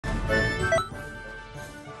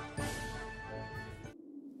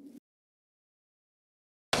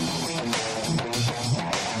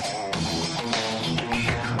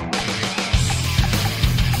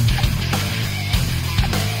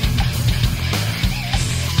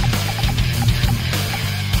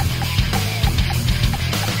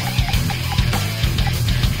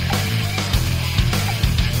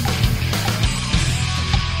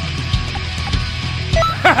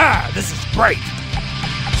concentrate!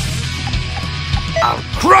 I'll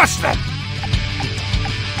crush them!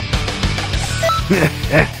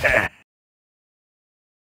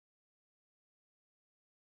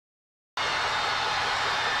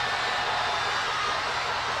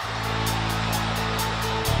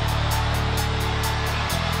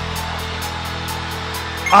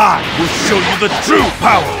 I will show you the true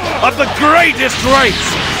power of the greatest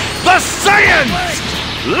race, the Saiyans!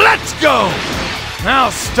 Let's go!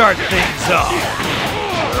 I'll start things off.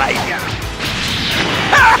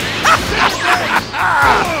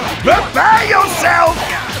 Prepare yourself!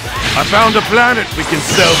 I found a planet we can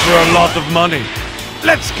sell for a lot of money.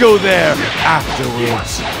 Let's go there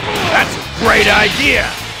afterwards. That's a great idea!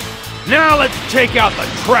 Now let's take out the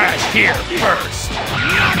trash here first.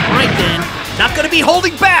 All right then. Not gonna be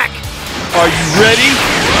holding back! Are you ready?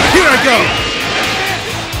 Here I go!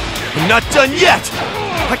 I'm not done yet!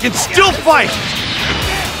 I can still fight!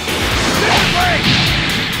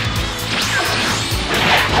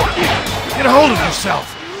 Get a hold of yourself!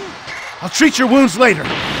 I'll treat your wounds later.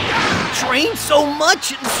 Trained so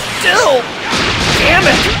much and still... Damn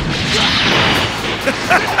it!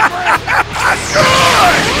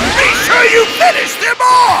 Good! Be sure you finish them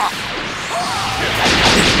off!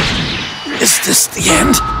 Is this the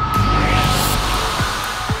end?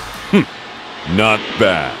 Not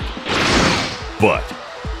bad. But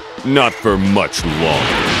not for much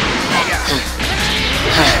longer.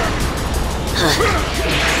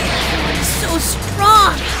 So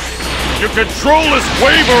strong! Your control is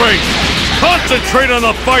wavering! Concentrate on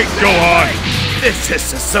the fight, Gohan! This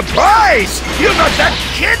is a surprise! You're not that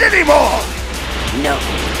kid anymore! No.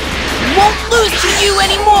 Won't lose to you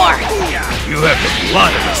anymore! You have the blood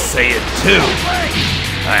of a Saiyan too.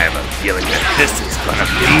 I have a feeling that this is gonna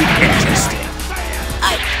be interesting.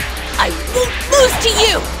 I won't lose to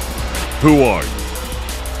you! Who are you?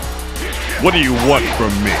 What do you want from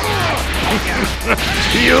me?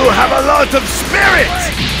 You have a lot of spirit!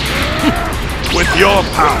 With your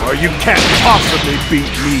power, you can't possibly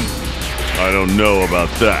beat me. I don't know about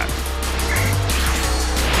that.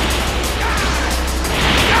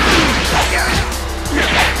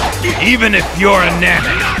 Even if you're a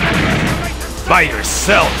nanik, by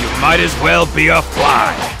yourself you might as well be a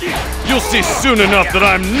fly. You'll see soon enough that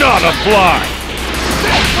I'm not a fly!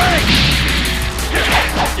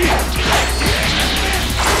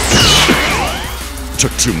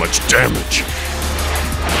 Took too much damage.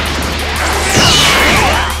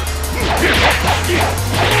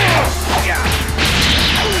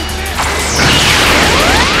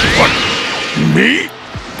 What? Me?